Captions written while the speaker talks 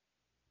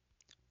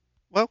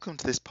Welcome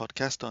to this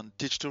podcast on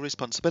digital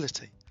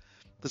responsibility.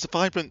 There's a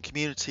vibrant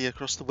community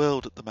across the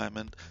world at the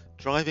moment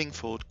driving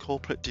forward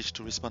corporate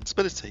digital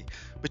responsibility,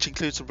 which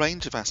includes a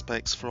range of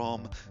aspects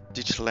from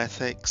digital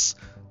ethics,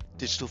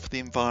 digital for the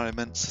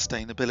environment,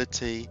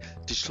 sustainability,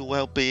 digital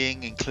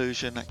well-being,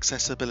 inclusion,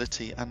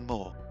 accessibility, and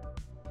more.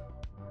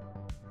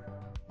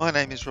 My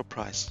name is Rob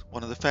Price,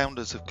 one of the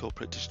founders of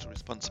Corporate Digital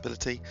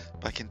Responsibility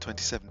back in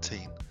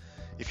 2017.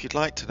 If you'd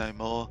like to know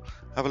more,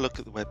 have a look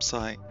at the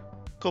website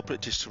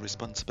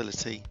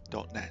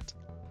corporatedigitalresponsibility.net.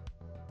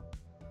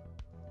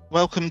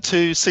 Welcome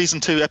to Season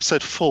 2,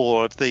 Episode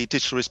 4 of the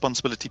Digital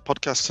Responsibility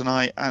Podcast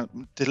tonight.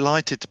 I'm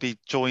delighted to be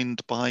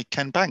joined by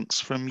Ken Banks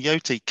from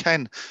Yoti.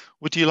 Ken,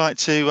 would you like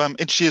to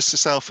introduce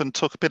yourself and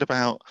talk a bit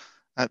about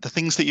the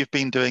things that you've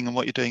been doing and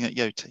what you're doing at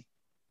Yoti?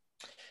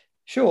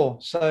 Sure.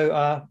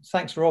 So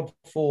thanks, Rob,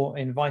 for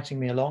inviting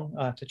me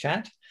along to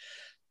chat.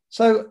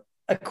 So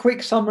a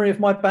quick summary of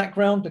my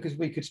background, because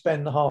we could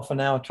spend the half an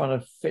hour trying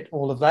to fit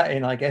all of that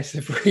in, I guess,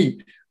 if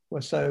we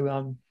were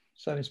so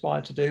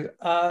inspired to do.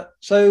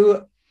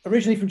 So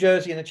originally from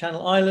Jersey in the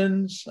Channel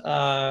Islands,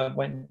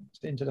 went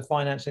into the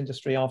finance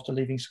industry after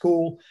leaving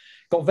school,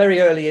 got very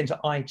early into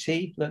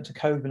IT, learned to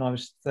code when I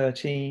was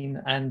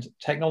 13, and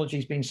technology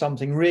has been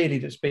something really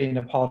that's been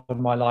a part of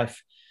my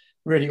life,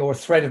 really, or a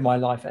thread of my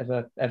life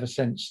ever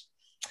since.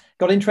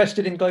 Got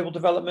interested in global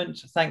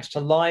development thanks to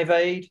Live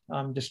Aid,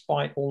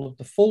 despite all of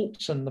the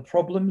faults and the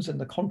problems and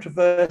the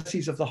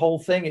controversies of the whole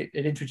thing. It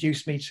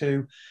introduced me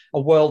to a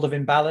world of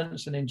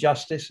imbalance and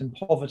injustice and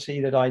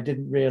poverty that I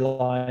didn't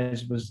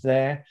realize was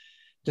there.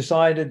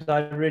 Decided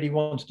I really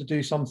wanted to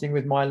do something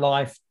with my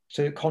life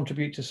to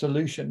contribute to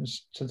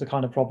solutions to the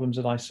kind of problems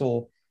that I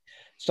saw.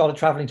 Started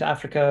traveling to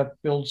Africa,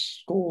 build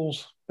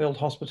schools, build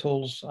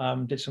hospitals,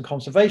 did some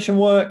conservation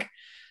work.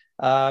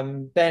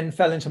 Then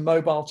fell into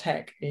mobile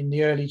tech in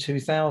the early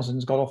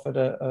 2000s, got offered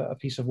a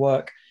piece of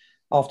work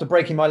after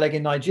breaking my leg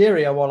in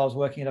Nigeria while I was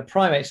working at a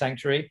primate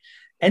sanctuary.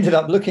 Ended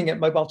up looking at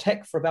mobile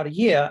tech for about a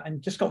year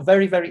and just got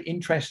very, very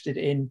interested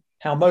in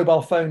how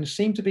mobile phones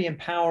seem to be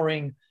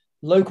empowering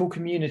local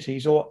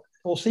communities, or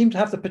seem to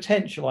have the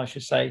potential, I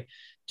should say,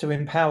 to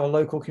empower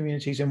local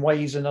communities in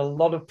ways that a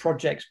lot of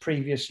projects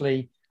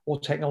previously or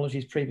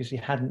technologies previously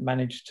hadn't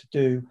managed to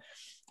do.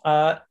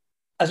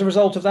 As a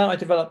result of that, I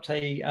developed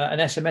an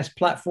SMS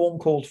platform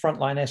called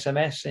Frontline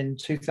SMS in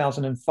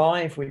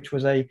 2005, which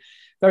was a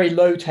very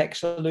low-tech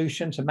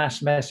solution to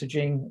mass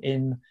messaging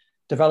in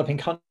developing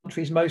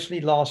countries, mostly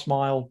last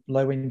mile,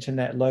 low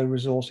internet, low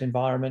resource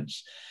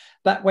environments.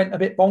 That went a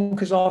bit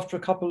bonkers after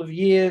a couple of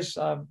years,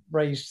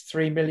 raised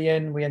 3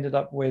 million. We ended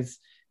up with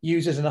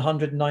users in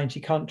 190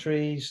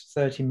 countries,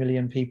 30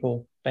 million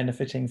people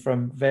benefiting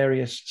from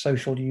various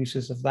social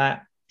uses of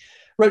that.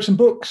 Wrote some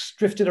books,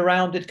 drifted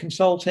around, did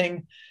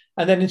consulting.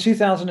 And then in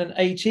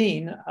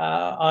 2018,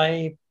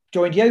 I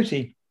joined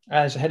Yoti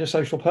as head of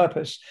social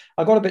purpose.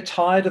 I got a bit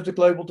tired of the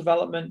global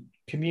development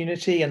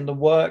community and the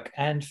work,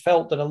 and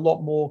felt that a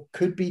lot more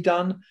could be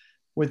done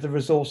with the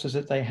resources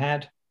that they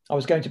had. I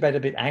was going to bed a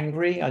bit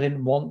angry. I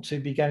didn't want to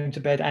be going to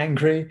bed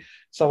angry,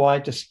 so I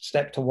just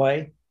stepped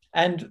away,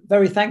 and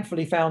very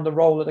thankfully found a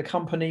role at a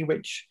company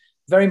which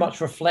very much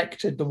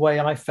reflected the way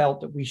I felt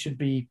that we should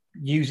be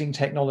using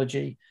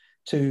technology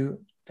to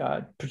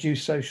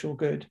produce social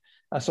good.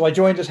 So I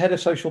joined as head of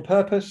social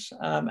purpose.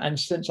 And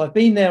since I've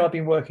been there, I've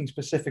been working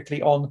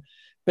specifically on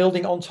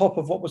building on top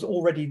of what was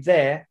already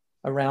there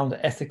around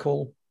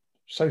ethical,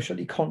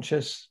 socially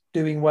conscious,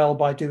 doing well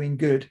by doing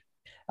good,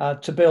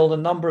 to build a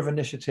number of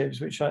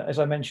initiatives, which, as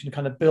I mentioned,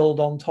 kind of build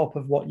on top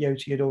of what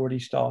Yoti had already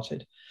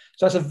started.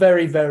 So that's a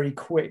very, very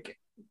quick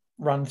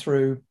run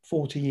through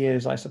 40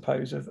 years, I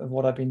suppose, of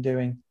what I've been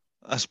doing.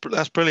 That's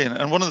brilliant.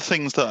 And one of the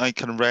things that I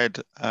kind of read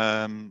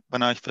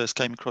when I first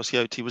came across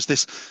Yoti was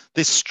this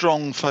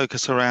strong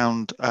focus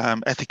around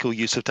ethical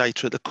use of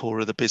data at the core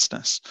of the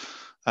business.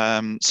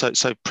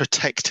 So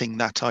protecting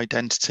that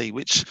identity,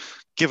 which,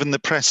 given the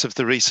press of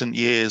the recent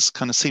years,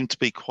 kind of seemed to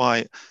be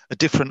quite a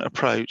different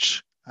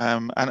approach,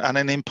 and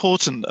an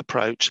important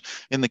approach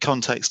in the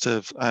context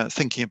of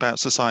thinking about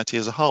society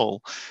as a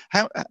whole.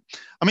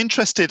 I'm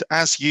interested,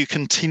 as you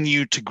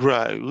continue to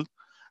grow,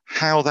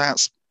 how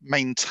that's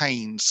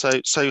maintained.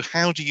 So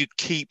how do you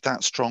keep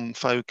that strong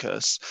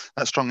focus,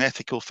 that strong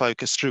ethical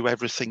focus through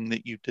everything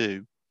that you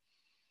do?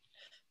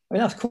 I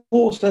mean, of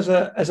course, as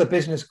a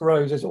business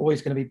grows, there's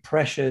always going to be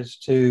pressures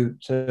to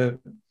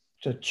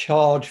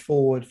charge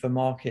forward for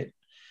market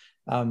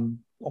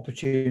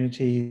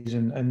opportunities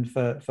and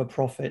for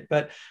profit.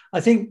 But I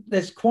think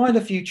there's quite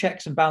a few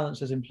checks and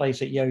balances in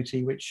place at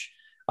Yoti, which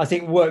I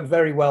think work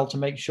very well to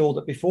make sure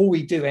that before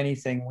we do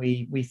anything,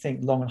 we think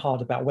long and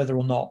hard about whether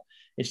or not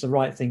it's the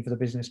right thing for the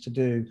business to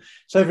do.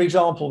 So, for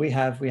example, we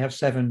have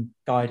 7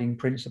 guiding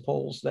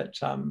principles that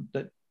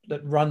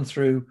run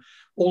through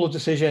all the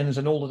decisions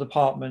and all the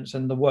departments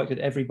and the work that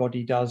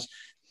everybody does.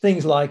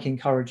 Things like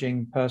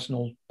encouraging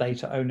personal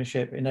data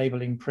ownership,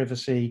 enabling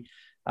privacy,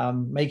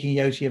 making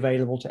Yoti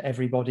available to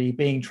everybody,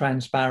 being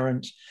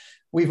transparent,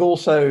 We've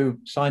also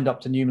signed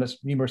up to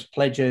numerous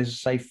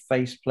pledges, Safe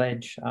Face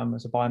Pledge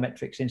as a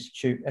Biometrics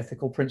Institute,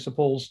 ethical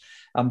principles,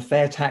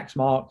 fair tax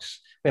marks.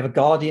 We have a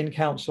Guardian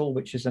Council,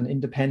 which is an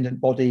independent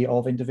body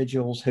of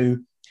individuals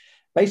who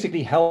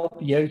basically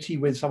help Yoti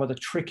with some of the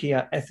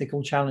trickier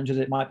ethical challenges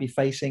it might be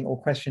facing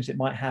or questions it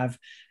might have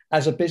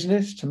as a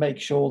business, to make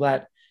sure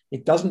that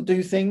it doesn't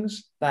do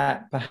things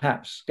that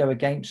perhaps go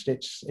against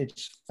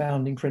its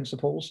founding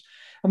principles.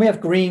 And we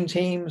have green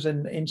teams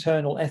and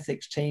internal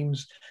ethics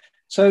teams.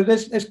 So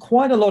there's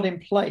quite a lot in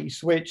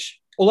place, which,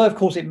 although of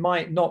course it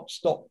might not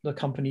stop the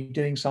company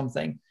doing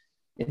something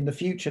in the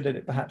future that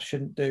it perhaps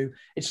shouldn't do,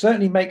 it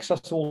certainly makes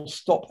us all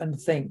stop and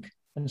think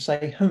and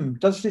say,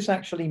 does this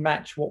actually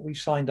match what we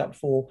signed up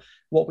for,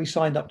 what we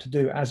signed up to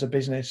do as a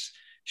business?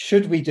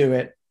 Should we do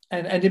it?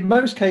 And in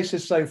most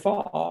cases so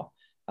far,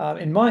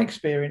 in my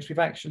experience, we've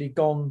actually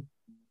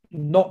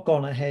not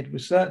gone ahead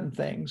with certain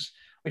things,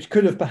 which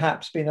could have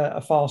perhaps been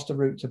a faster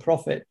route to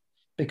profit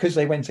because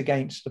they went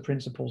against the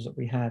principles that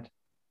we had.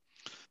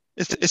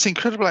 It's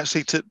incredible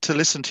actually to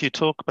listen to you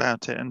talk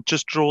about it and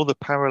just draw the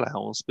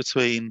parallels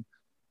between,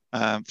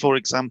 for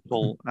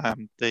example,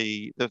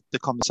 the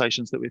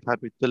conversations that we've had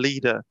with the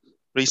leader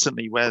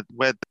recently, where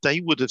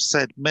they would have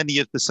said many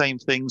of the same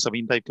things. I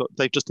mean,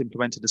 they've just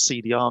implemented a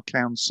CDR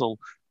council,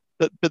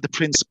 but the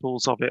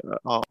principles of it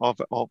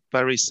are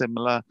very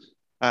similar.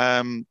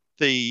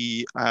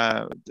 The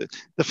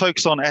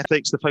focus on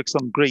ethics, the focus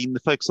on green, the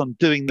focus on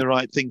doing the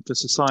right thing for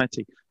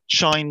society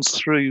shines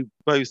through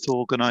both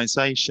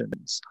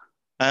organisations.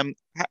 I'm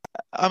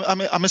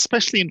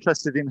especially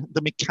interested in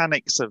the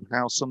mechanics of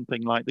how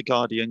something like the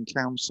Guardian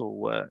Council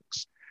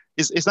works.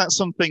 Is that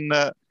something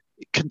that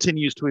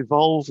continues to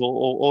evolve,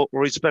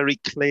 or is very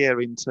clear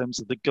in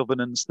terms of the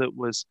governance that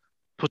was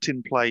put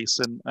in place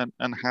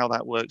and how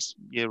that works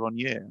year on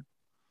year?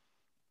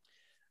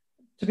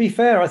 To be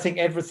fair, I think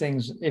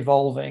everything's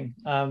evolving.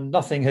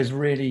 Nothing has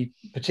really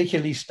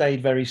particularly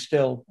stayed very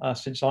still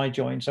since I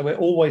joined. So we're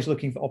always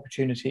looking for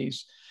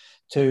opportunities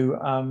to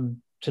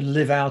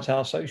live out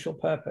our social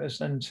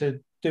purpose and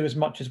to do as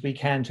much as we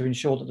can to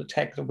ensure that the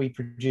tech that we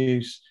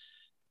produce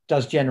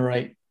does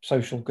generate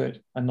social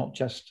good and not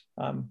just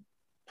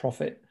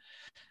profit.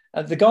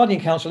 The Guardian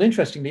Council,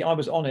 interestingly, I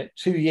was on it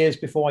 2 years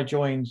before I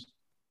joined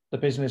the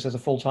business as a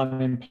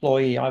full-time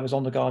employee. I was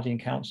on the Guardian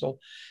Council.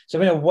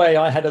 So in a way,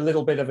 I had a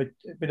little bit of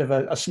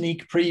a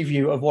sneak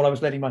preview of what I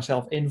was letting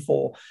myself in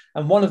for.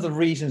 And one of the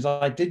reasons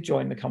I did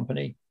join the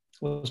company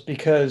was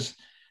because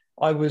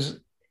I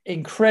was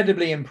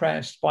incredibly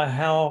impressed by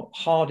how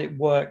hard it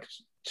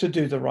worked to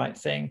do the right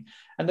thing.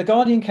 And the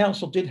Guardian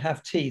Council did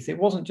have teeth. It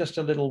wasn't just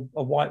a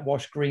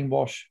whitewash,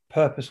 greenwash,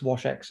 purpose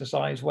wash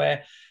exercise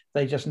where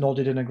they just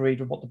nodded and agreed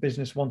with what the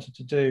business wanted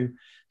to do.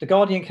 The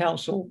Guardian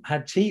Council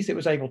had teeth. It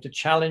was able to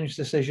challenge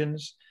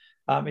decisions.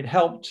 It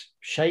helped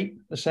shape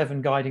the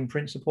 7 guiding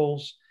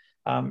principles.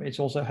 It's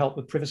also helped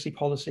with privacy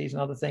policies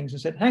and other things,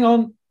 and said, hang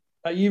on,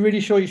 are you really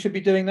sure you should be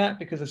doing that?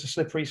 Because it's a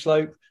slippery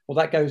slope. Well,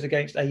 that goes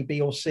against A,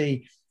 B, or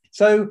C.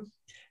 So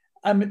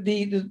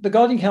the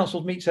Guardian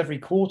Council meets every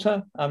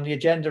quarter. The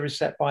agenda is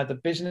set by the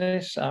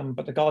business,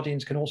 but the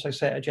Guardians can also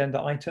set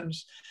agenda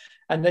items.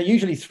 And they're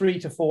usually 3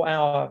 to 4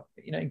 hour,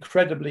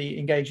 incredibly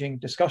engaging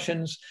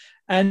discussions.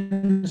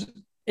 And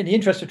in the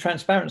interest of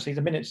transparency,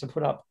 the minutes are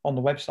put up on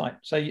the website.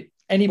 So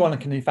anyone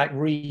can, in fact,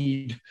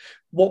 read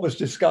what was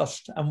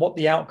discussed and what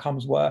the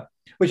outcomes were,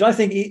 which I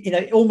think,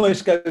 it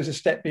almost goes a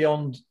step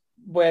beyond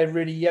where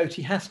really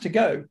Yoti has to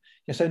go.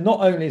 So not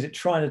only is it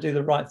trying to do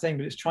the right thing,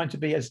 but it's trying to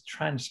be as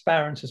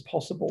transparent as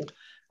possible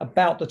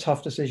about the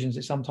tough decisions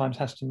it sometimes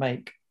has to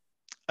make.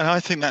 And I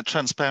think that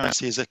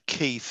transparency is a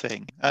key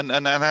thing. And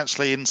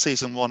actually in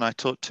season 1, I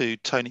talked to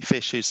Tony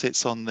Fish, who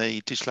sits on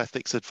the Digital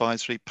Ethics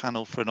Advisory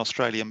panel for an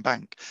Australian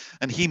bank.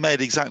 And he made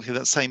exactly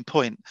that same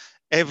point.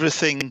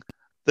 Everything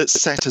that's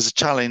set as a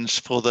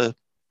challenge for the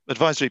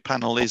advisory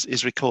panel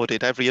is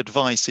recorded. Every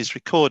advice is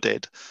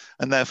recorded.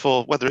 And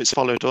therefore, whether it's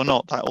followed or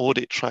not, that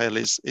audit trail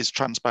is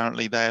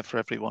transparently there for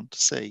everyone to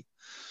see.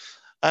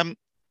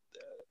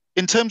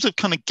 In terms of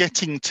kind of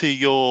getting to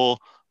your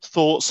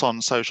thoughts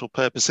on social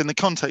purpose in the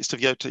context of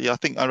Yoti, I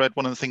think I read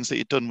one of the things that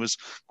you'd done was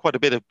quite a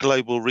bit of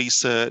global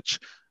research,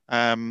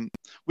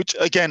 which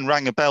again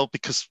rang a bell,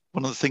 because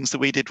one of the things that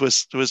we did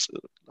was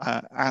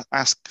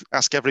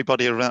ask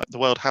everybody around the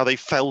world how they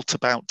felt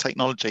about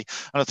technology.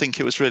 And I think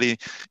it was really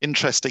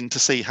interesting to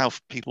see how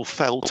people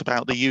felt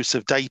about the use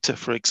of data,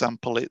 for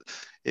example.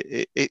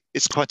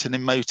 It's quite an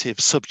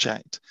emotive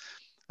subject.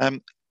 Are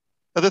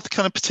there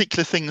kind of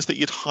particular things that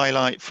you'd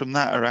highlight from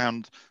that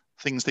around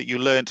things that you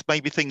learned,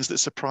 maybe things that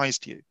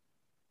surprised you?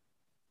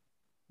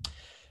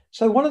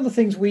 So one of the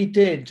things we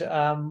did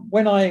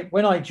when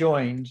I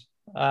joined,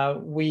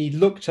 we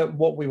looked at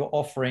what we were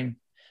offering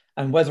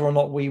and whether or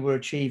not we were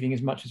achieving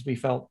as much as we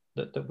felt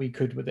that we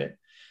could with it.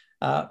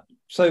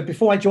 So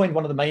before I joined,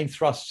 one of the main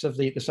thrusts of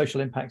the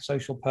social impact,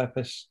 social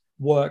purpose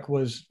work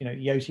was,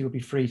 Yoti would be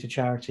free to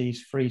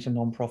charities, free to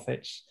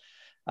non-profits.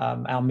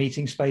 Our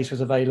meeting space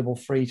was available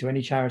free to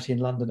any charity in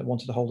London that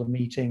wanted to hold a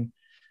meeting.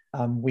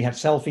 We had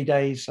selfie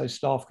days, so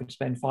staff could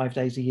spend 5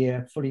 days a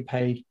year fully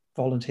paid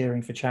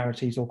volunteering for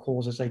charities or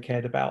causes they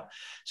cared about.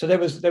 So there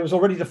was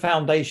already the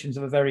foundations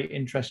of a very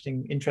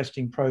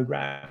interesting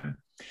program.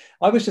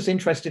 I was just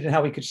interested in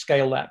how we could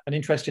scale that, and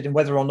interested in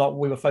whether or not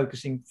we were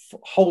focusing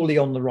wholly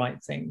on the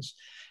right things.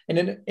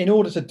 And in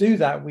order to do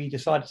that, we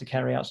decided to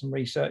carry out some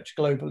research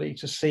globally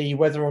to see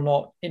whether or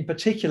not, in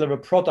particular, a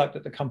product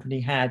that the company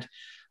had,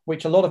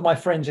 which a lot of my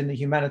friends in the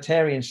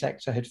humanitarian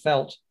sector had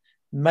felt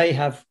may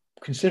have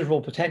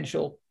considerable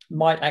potential,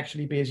 might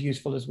actually be as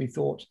useful as we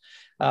thought.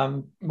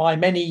 My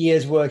many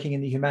years working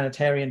in the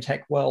humanitarian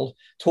tech world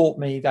taught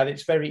me that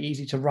it's very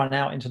easy to run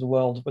out into the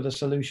world with a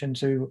solution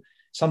to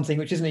something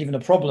which isn't even a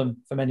problem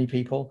for many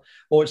people,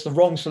 or it's the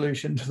wrong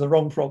solution to the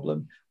wrong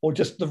problem, or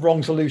just the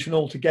wrong solution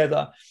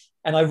altogether.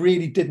 And I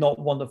really did not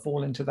want to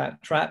fall into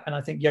that trap. And I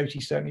think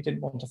Yoti certainly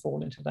didn't want to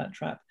fall into that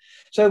trap.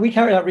 So we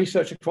carried out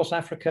research across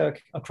Africa,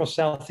 across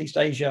Southeast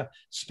Asia,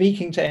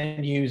 speaking to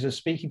end users,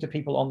 speaking to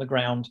people on the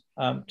ground,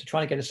 to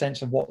try to get a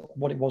sense of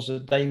what it was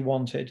that they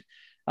wanted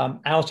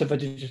out of a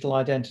digital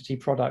identity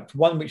product,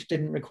 one which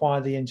didn't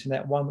require the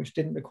internet, one which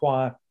didn't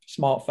require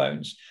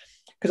smartphones.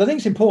 Because I think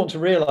it's important to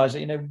realize that,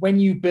 you know, when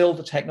you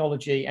build a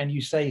technology and you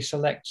say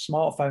select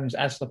smartphones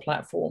as the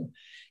platform,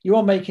 you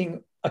are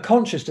making a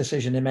conscious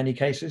decision in many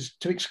cases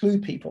to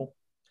exclude people,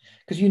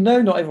 because you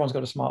know not everyone's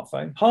got a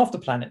smartphone. Half the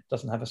planet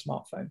doesn't have a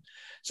smartphone.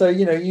 So,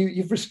 you know,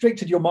 you've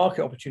restricted your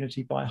market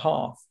opportunity by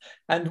half.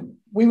 And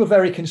we were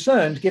very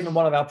concerned, given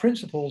one of our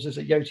principles is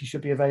that Yoti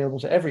should be available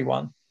to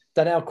everyone,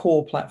 that our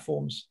core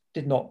platforms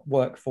did not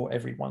work for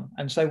everyone.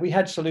 And so we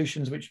had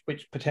solutions which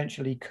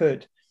potentially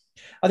could.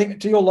 I think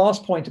to your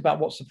last point about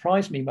what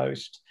surprised me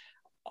most,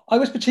 I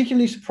was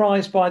particularly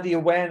surprised by the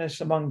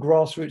awareness among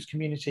grassroots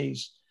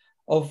communities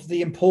of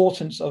the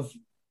importance of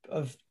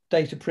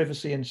data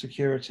privacy and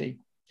security.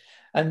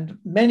 And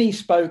many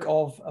spoke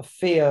of a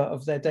fear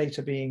of their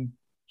data being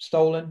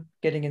stolen,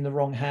 getting in the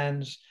wrong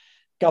hands,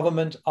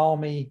 government,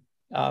 army,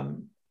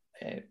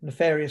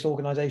 nefarious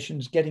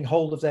organizations getting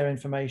hold of their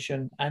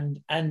information,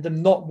 and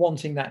them not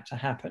wanting that to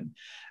happen.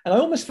 And I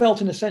almost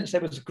felt, in a sense,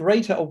 there was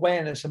greater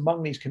awareness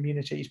among these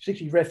communities,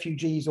 particularly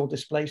refugees or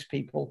displaced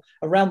people,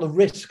 around the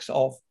risks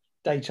of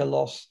data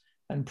loss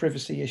and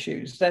privacy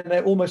issues than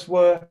there almost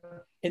were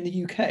in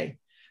the UK,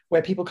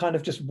 where people kind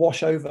of just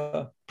wash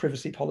over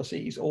privacy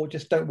policies or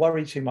just don't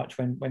worry too much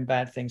when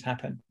bad things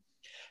happen.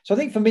 So I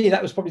think for me,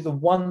 that was probably the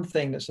one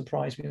thing that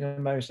surprised me the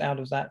most out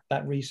of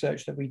that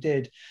research that we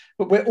did.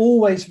 But we're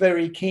always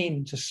very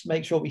keen to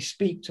make sure we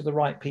speak to the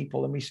right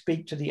people and we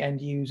speak to the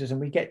end users and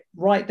we get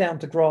right down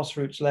to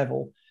grassroots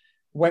level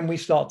when we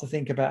start to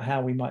think about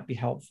how we might be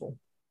helpful.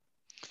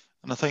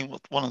 And I think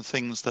one of the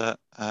things that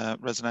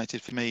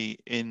resonated for me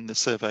in the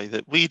survey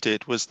that we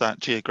did was that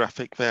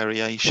geographic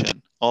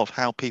variation of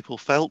how people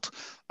felt.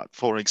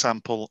 For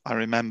example, I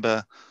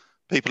remember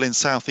people in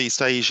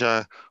Southeast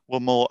Asia were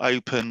more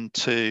open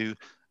to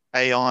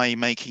AI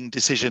making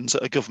decisions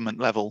at a government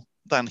level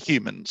than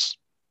humans.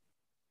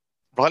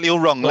 Rightly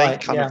or wrongly,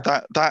 right, kind of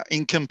that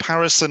in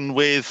comparison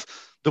with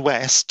the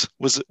West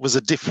was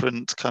a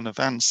different kind of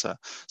answer.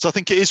 So I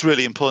think it is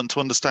really important to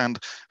understand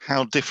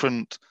how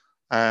different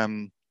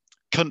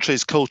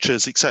countries,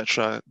 cultures,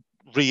 etc.,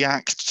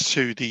 react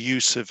to the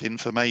use of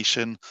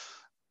information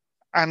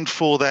and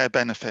for their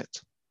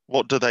benefit.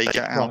 What do they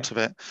get out of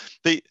it?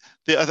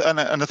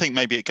 And I think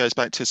maybe it goes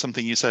back to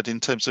something you said in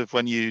terms of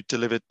when you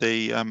delivered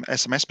the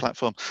SMS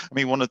platform. I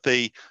mean, one of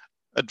the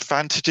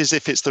advantages,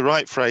 if it's the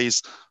right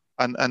phrase,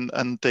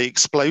 and the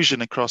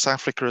explosion across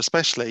Africa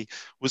especially,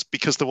 was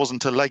because there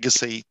wasn't a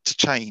legacy to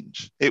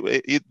change.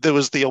 There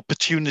was the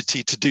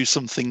opportunity to do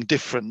something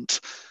different.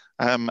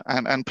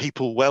 And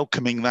people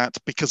welcoming that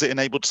because it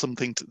enabled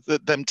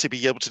them to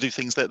be able to do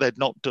things that they'd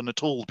not done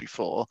at all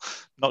before,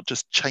 not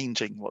just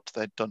changing what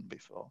they'd done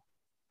before.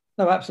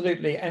 No,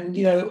 absolutely. And,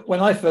 you know, when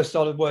I first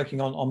started working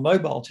on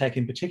mobile tech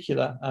in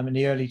particular, in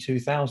the early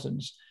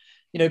 2000s,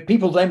 you know,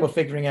 people then were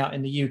figuring out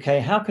in the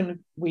UK, how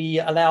can we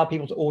allow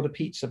people to order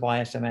pizza by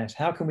SMS?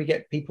 How can we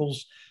get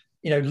people's,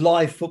 you know,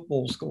 live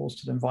football scores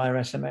to them via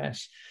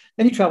SMS?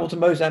 Then you travel to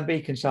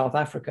Mozambique and South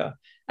Africa,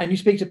 and you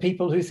speak to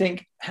people who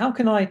think, how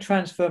can I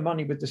transfer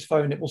money with this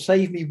phone? It will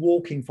save me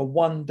walking for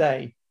one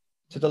day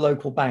to the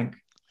local bank.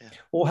 Yeah.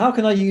 Or how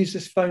can I use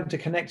this phone to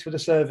connect with a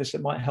service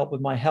that might help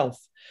with my health?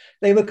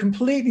 They were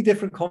completely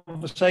different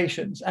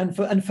conversations. And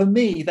for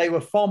me, they were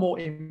far more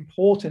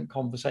important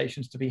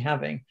conversations to be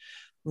having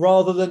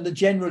rather than the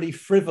generally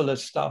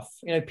frivolous stuff.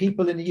 You know,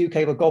 people in the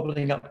UK were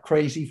gobbling up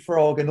Crazy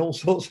Frog and all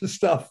sorts of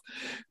stuff.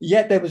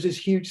 Yet there was this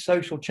huge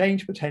social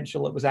change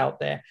potential that was out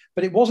there,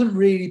 but it wasn't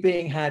really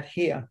being had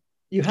here.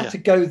 You had to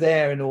go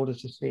there in order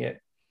to see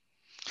it.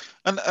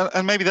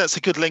 And maybe that's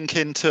a good link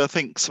into, I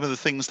think, some of the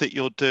things that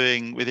you're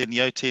doing within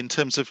Yoti in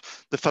terms of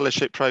the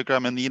fellowship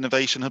program and the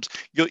innovation hubs.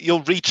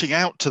 You're reaching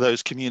out to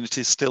those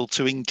communities still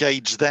to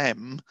engage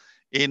them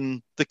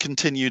in the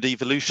continued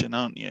evolution,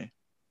 aren't you?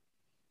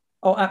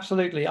 Oh,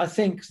 absolutely. I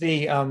think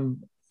the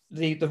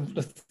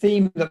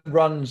theme that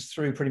runs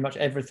through pretty much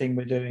everything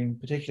we're doing,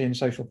 particularly in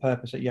social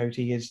purpose at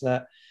Yoti, is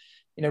that,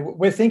 you know,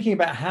 we're thinking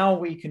about how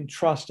we can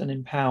trust and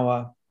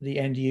empower the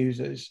end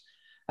users.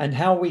 and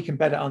how we can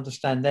better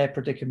understand their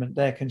predicament,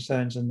 their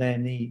concerns, and their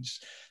needs.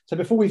 So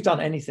before we've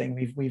done anything,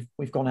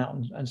 we've gone out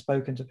and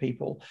spoken to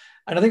people.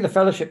 And I think the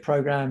fellowship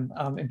program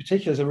in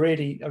particular is a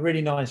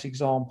really nice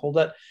example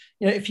that,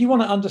 if you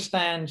want to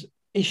understand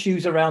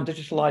issues around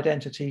digital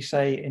identity,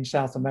 say in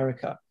South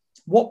America,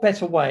 what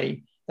better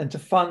way than to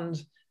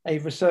fund a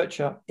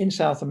researcher in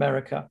South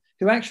America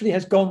who actually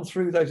has gone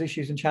through those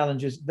issues and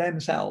challenges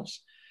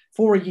themselves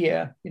for a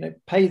year,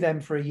 pay them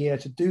for a year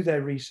to do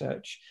their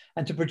research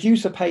and to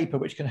produce a paper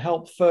which can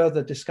help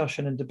further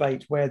discussion and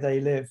debate where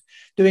they live.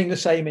 Doing the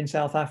same in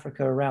South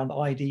Africa around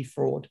ID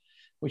fraud,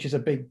 which is a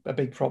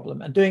big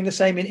problem. And doing the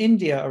same in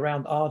India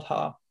around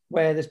Aadhaar,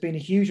 where there's been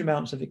huge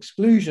amounts of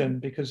exclusion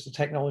because the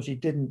technology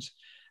didn't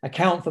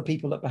account for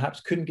people that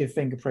perhaps couldn't give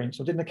fingerprints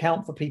or didn't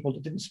account for people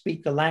that didn't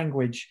speak the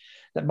language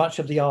that much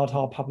of the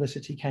Aadhaar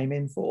publicity came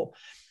in for.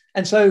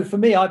 And so for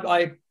me,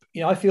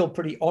 I feel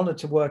pretty honored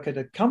to work at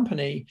a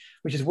company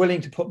which is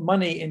willing to put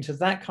money into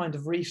that kind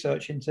of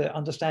research, into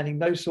understanding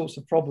those sorts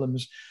of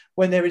problems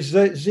when there is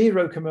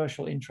zero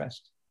commercial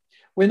interest.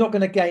 We're not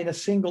going to gain a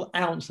single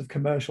ounce of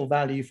commercial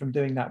value from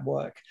doing that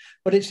work,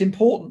 but it's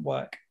important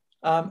work.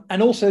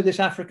 And also this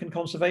African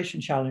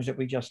Conservation Challenge that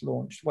we just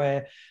launched,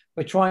 where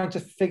we're trying to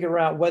figure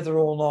out whether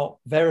or not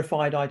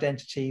verified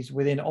identities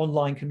within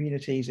online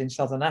communities in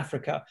Southern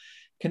Africa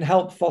can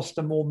help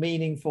foster more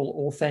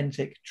meaningful,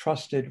 authentic,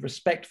 trusted,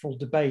 respectful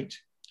debate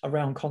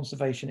around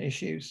conservation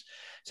issues.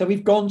 So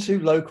we've gone to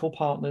local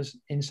partners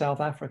in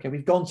South Africa.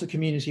 We've gone to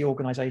community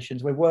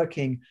organizations. We're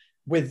working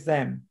with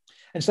them.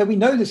 And so we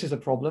know this is a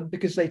problem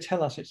because they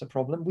tell us it's a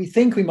problem. We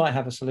think we might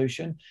have a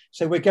solution.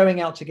 So we're going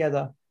out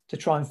together to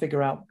try and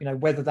figure out,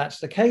 whether that's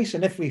the case.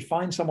 And if we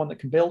find someone that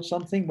can build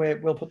something,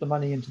 we'll put the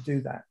money in to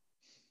do that.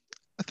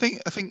 I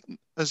think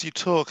as you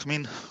talk,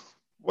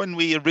 when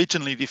we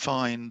originally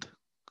defined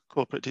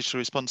corporate digital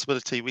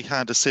responsibility, we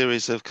had a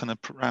series of kind of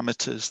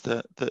parameters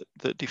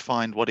that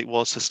defined what it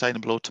was: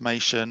 sustainable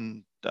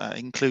automation,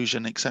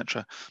 inclusion,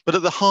 etc. But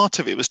at the heart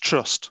of it was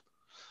trust.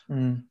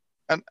 And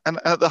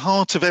at the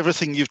heart of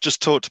everything you've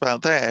just talked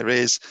about there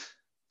is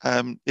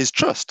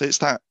trust. It's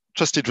that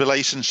trusted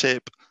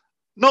relationship,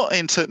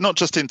 not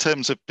just in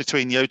terms of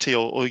between Yoti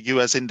or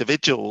you as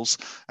individuals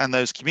and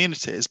those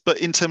communities, but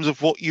in terms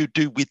of what you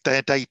do with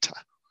their data.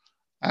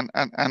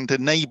 And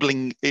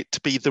enabling it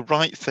to be the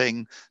right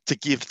thing to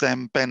give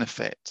them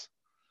benefit.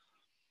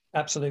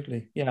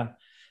 Absolutely, yeah.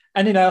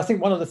 And I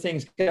think one of the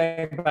things,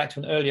 going back to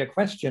an earlier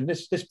question,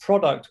 this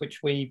product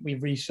which we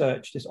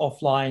researched, this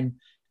offline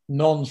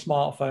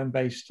non-smartphone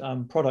based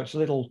product, a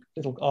little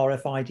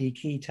RFID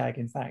key tag,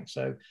 in fact,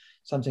 so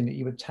something that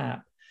you would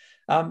tap.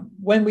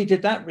 When we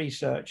did that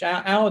research,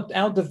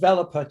 our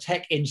developer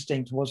tech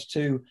instinct was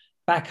to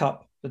back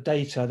up the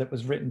data that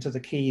was written to the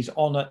keys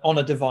on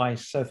a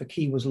device. So if a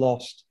key was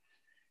lost,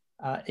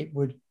 it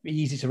would be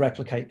easy to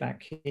replicate that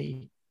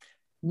key.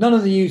 None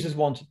of the users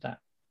wanted that.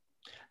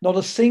 Not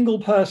a single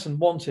person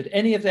wanted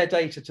any of their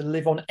data to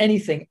live on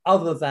anything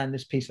other than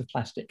this piece of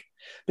plastic,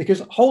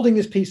 because holding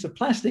this piece of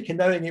plastic and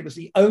knowing it was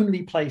the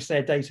only place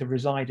their data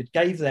resided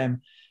gave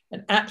them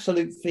an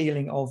absolute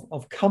feeling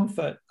of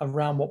comfort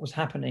around what was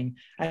happening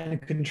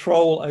and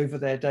control over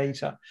their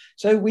data.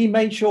 So we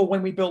made sure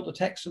when we built the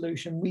tech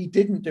solution, we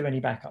didn't do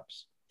any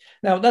backups.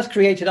 Now, that's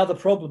created other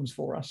problems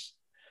for us.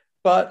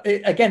 But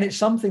again, it's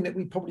something that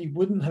we probably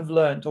wouldn't have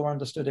learned or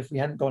understood if we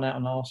hadn't gone out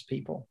and asked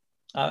people.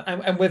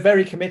 And we're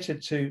very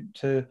committed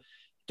to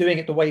doing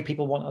it the way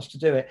people want us to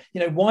do it.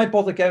 Why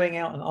bother going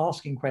out and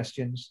asking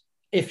questions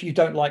if you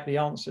don't like the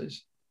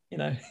answers?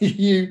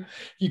 You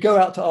go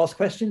out to ask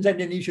questions, and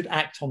then you should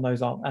act on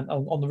those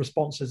on the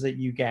responses that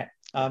you get.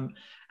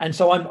 And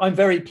so I'm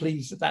very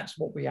pleased that that's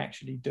what we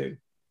actually do.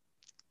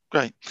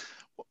 Great.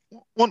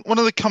 One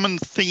of the common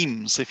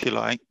themes, if you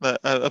like, that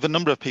of a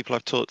number of people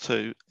I've talked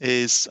to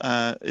is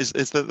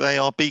that they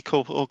are B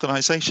Corp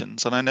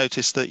organisations, and I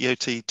noticed that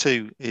Yoti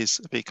too is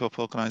a B Corp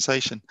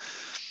organisation.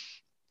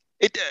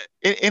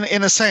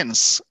 In a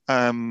sense.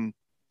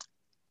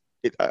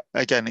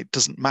 Again, it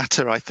doesn't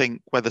matter, I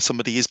think, whether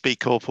somebody is B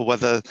Corp or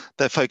whether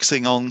they're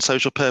focusing on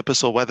social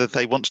purpose or whether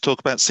they want to talk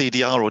about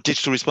CDR or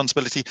digital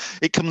responsibility.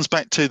 It comes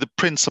back to the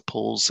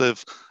principles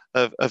of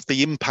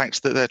the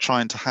impact that they're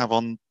trying to have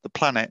on the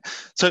planet.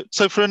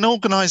 So for an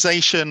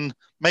organization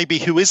maybe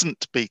who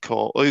isn't B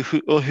Corp or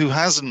who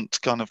hasn't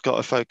kind of got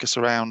a focus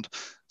around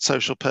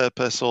social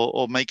purpose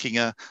or making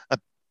a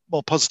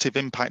more positive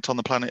impact on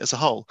the planet as a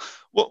whole,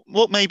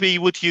 what maybe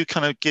would you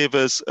kind of give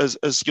as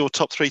your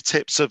top 3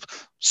 tips of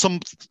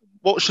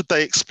what should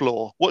they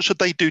explore? What should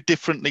they do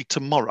differently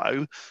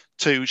tomorrow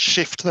to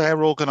shift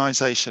their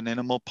organization in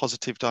a more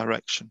positive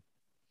direction?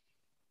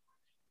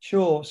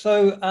 Sure.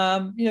 So,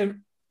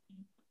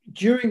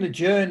 during the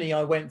journey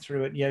I went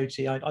through at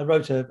Yoti, I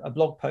wrote a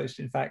blog post,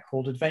 in fact,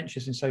 called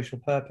Adventures in Social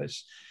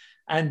Purpose.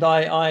 And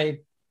I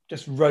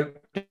just wrote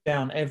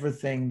down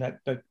everything that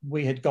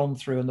we had gone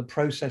through and the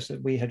process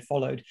that we had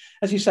followed.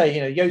 As you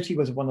say, Yoti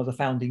was one of the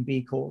founding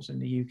B Corps in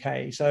the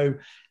UK. So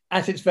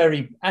at its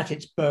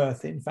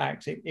birth, in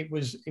fact, it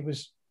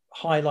was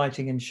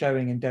highlighting and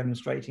showing and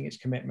demonstrating its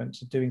commitment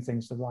to doing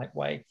things the right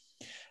way.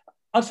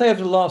 I'd say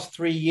over the last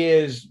 3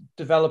 years,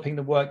 developing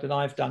the work that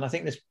I've done, I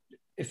think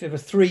if there were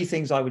three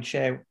things I would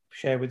share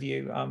with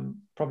you,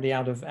 probably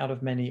out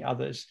of many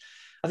others.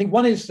 I think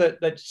one is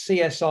that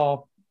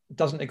CSR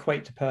doesn't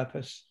equate to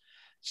purpose.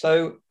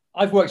 So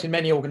I've worked in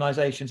many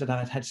organizations that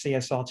have had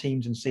CSR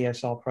teams and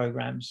CSR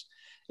programs.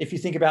 If you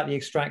think about the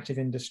extractive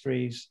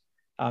industries,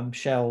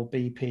 Shell,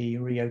 BP,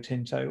 Rio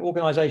Tinto,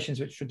 organizations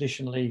which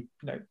traditionally,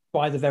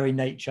 by the very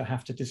nature,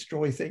 have to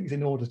destroy things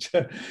in order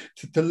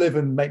to live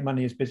and make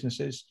money as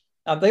businesses.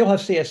 They all have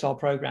CSR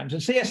programs,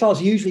 and CSR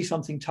is usually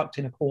something tucked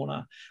in a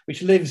corner,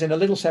 which lives in a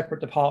little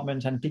separate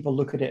department, and people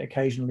look at it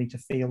occasionally to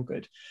feel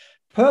good.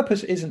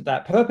 Purpose isn't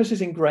that. Purpose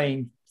is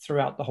ingrained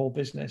throughout the whole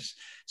business.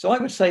 So I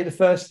would say the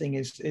first thing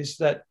is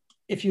that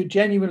if you're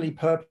genuinely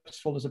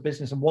purposeful as a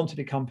business and want to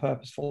become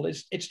purposeful,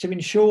 it's to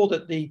ensure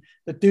that the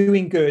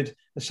doing good,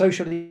 the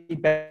socially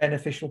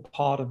beneficial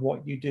part of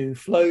what you do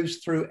flows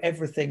through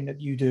everything that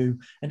you do,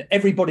 and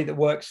everybody that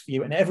works for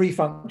you and every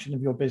function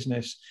of your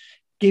business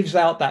gives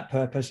out that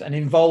purpose and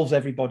involves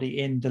everybody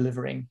in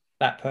delivering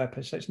that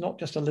purpose. So it's not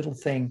just a little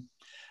thing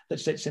that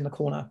sits in the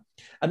corner.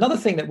 Another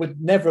thing that would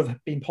never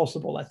have been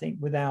possible, I think,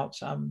 without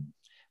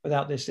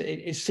this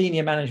is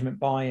senior management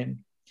buy-in.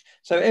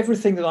 So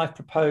everything that I've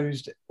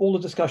proposed, all the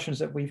discussions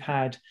that we've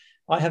had,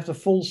 I have the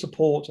full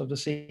support of the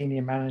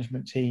senior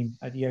management team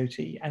at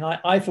Yoti. And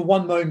I for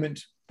one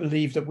moment,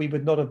 believe that we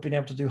would not have been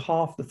able to do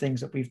half the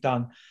things that we've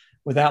done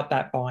without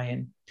that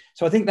buy-in.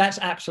 So I think that's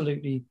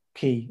absolutely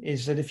key,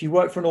 is that if you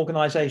work for an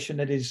organization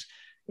that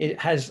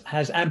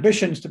has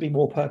ambitions to be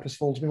more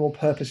purposeful, to be more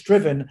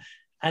purpose-driven,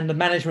 and the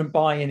management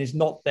buy-in is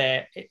not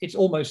there, it's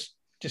almost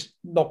just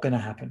not going to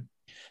happen.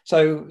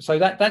 So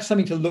that's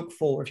something to look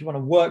for if you want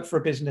to work for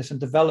a business and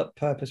develop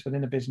purpose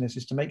within a business,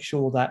 is to make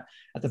sure that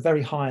at the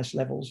very highest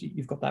levels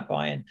you've got that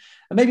buy-in.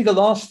 And maybe the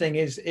last thing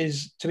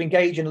is to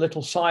engage in a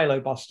little silo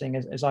busting,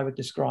 as I would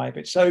describe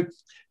it. So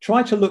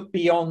try to look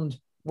beyond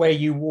where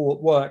you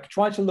work,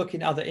 try to look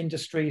in other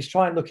industries,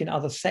 try and look in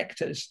other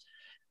sectors,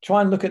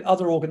 try and look at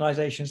other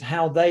organizations,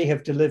 how they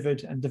have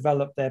delivered and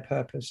developed their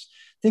purpose.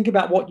 Think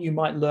about what you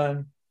might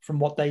learn from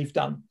what they've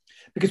done.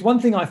 Because one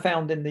thing I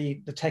found in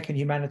the tech and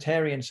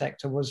humanitarian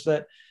sector was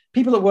that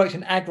people that worked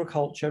in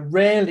agriculture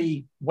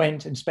rarely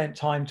went and spent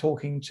time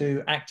talking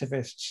to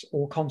activists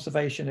or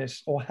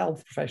conservationists or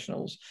health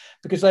professionals,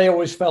 because they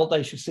always felt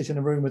they should sit in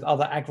a room with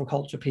other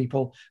agriculture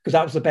people, because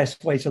that was the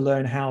best way to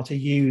learn how to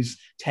use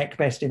tech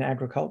best in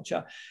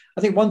agriculture.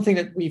 I think one thing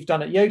that we've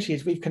done at Yoti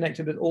is we've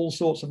connected with all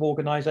sorts of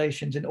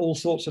organizations in all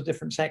sorts of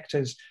different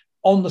sectors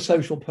on the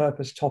social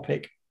purpose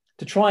topic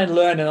to try and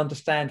learn and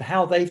understand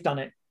how they've done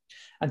it,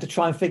 and to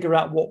try and figure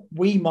out what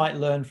we might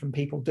learn from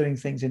people doing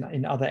things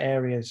in other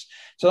areas.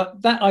 So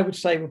that I would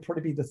say would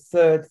probably be the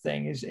third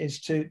thing, is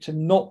to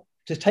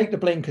take the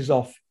blinkers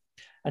off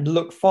and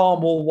look far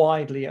more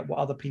widely at what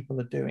other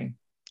people are doing.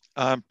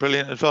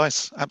 Brilliant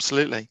advice,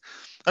 absolutely.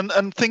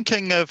 And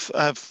thinking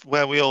of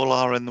where we all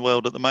are in the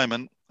world at the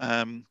moment,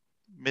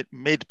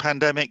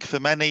 mid-pandemic for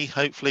many,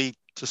 hopefully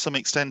to some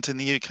extent in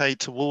the UK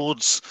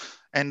towards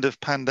end of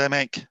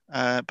pandemic,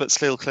 but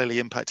still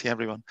clearly impacting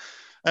everyone.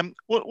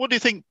 What do you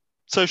think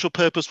social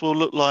purpose will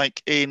look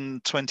like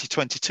in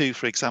 2022,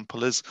 for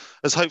example, as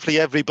hopefully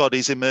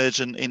everybody's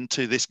emerging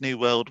into this new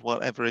world,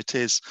 whatever it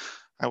is,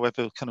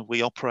 however kind of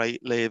we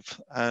operate, live?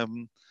 I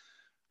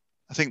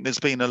think there's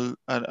been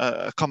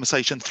a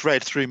conversation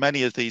thread through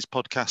many of these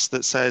podcasts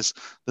that says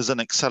there's an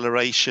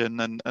acceleration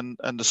and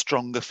a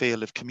stronger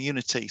feel of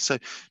community. So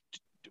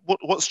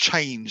what's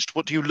changed?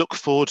 What do you look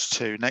forward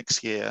to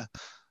next year?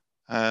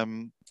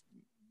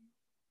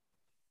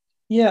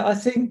 Yeah, I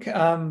think...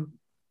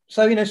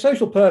 So,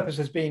 social purpose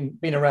has been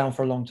around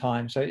for a long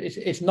time. So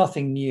it's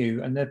nothing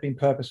new, and there've been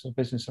purposeful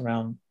businesses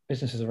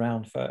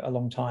around for a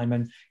long time.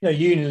 And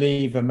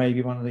Unilever may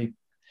be one of the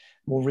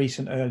more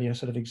recent, earlier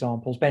sort of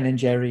examples. Ben and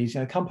Jerry's,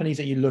 companies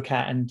that you look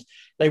at and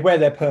they wear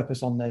their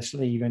purpose on their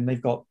sleeve, and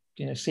they've got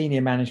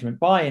senior management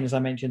buy-in, as I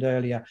mentioned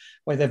earlier,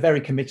 where they're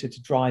very committed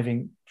to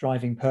driving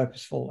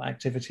purposeful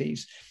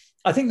activities.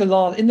 I think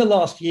in the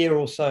last year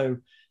or so,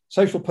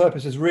 social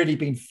purpose has really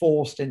been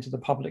forced into the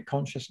public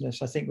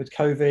consciousness. I think with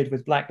COVID,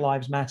 with Black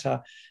Lives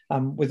Matter,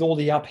 with all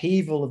the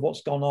upheaval of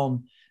what's gone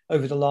on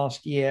over the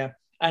last year.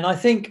 And I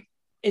think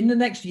in the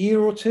next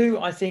year or two,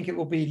 I think it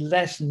will be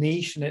less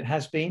niche than it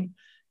has been,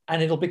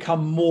 and it'll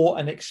become more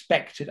an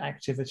expected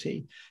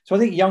activity. So I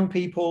think young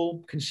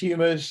people,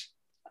 consumers,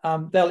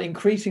 they'll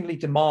increasingly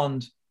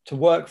demand to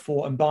work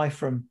for and buy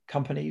from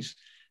companies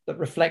that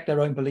reflect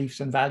their own beliefs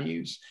and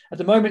values. At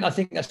the moment, I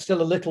think that's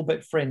still a little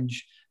bit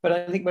fringe. But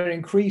I think we're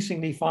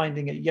increasingly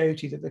finding at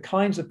Yoti that the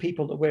kinds of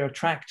people that we're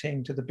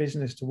attracting to the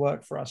business to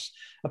work for us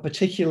are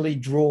particularly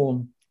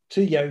drawn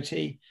to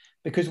Yoti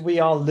because we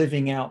are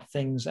living out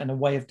things and a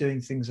way of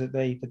doing things that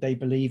they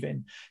believe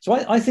in. So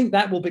I think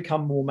that will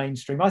become more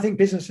mainstream. I think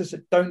businesses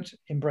that don't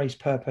embrace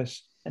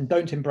purpose and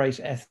don't embrace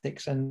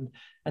ethics and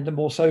a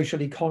more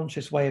socially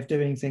conscious way of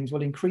doing things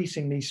will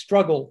increasingly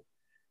struggle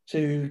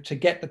to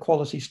get the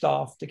quality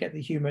staff, to get the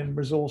human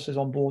resources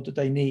on board that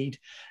they need,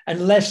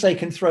 unless they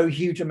can throw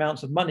huge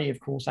amounts of money, of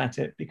course, at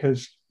it,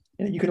 because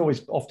you can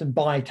always often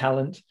buy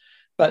talent,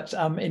 but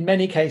in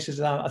many cases,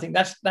 I think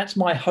that's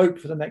my hope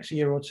for the next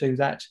year or two,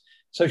 that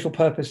social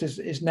purpose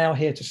is now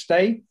here to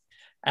stay,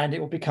 and it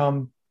will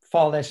become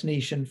far less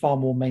niche and far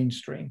more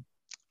mainstream.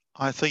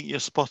 I think you're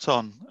spot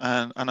on,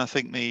 and I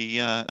think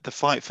the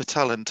fight for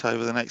talent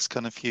over the next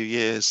kind of few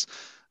years,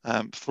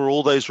 for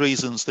all those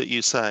reasons that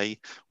you say,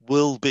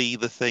 will be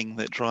the thing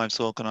that drives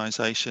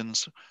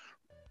organisations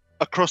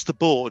across the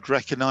board,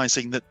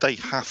 recognising that they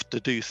have to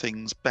do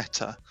things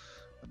better,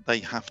 they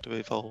have to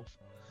evolve.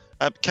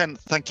 Ken,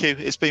 thank you.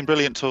 It's been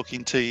brilliant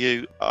talking to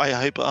you. I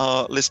hope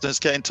our listeners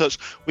get in touch.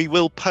 We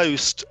will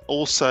post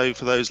also,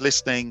 for those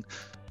listening,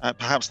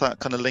 perhaps that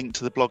kind of link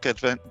to the blog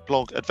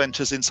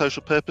Adventures in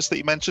Social Purpose that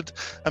you mentioned,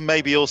 and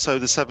maybe also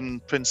the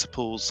 7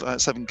 principles,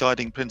 7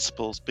 guiding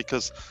principles,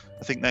 because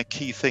I think they're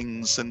key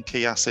things and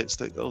key assets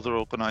that other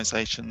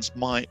organisations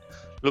might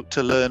look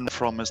to learn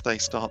from as they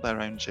start their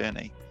own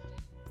journey.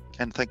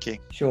 Ken, thank you.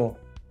 Sure.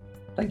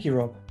 Thank you,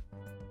 Rob.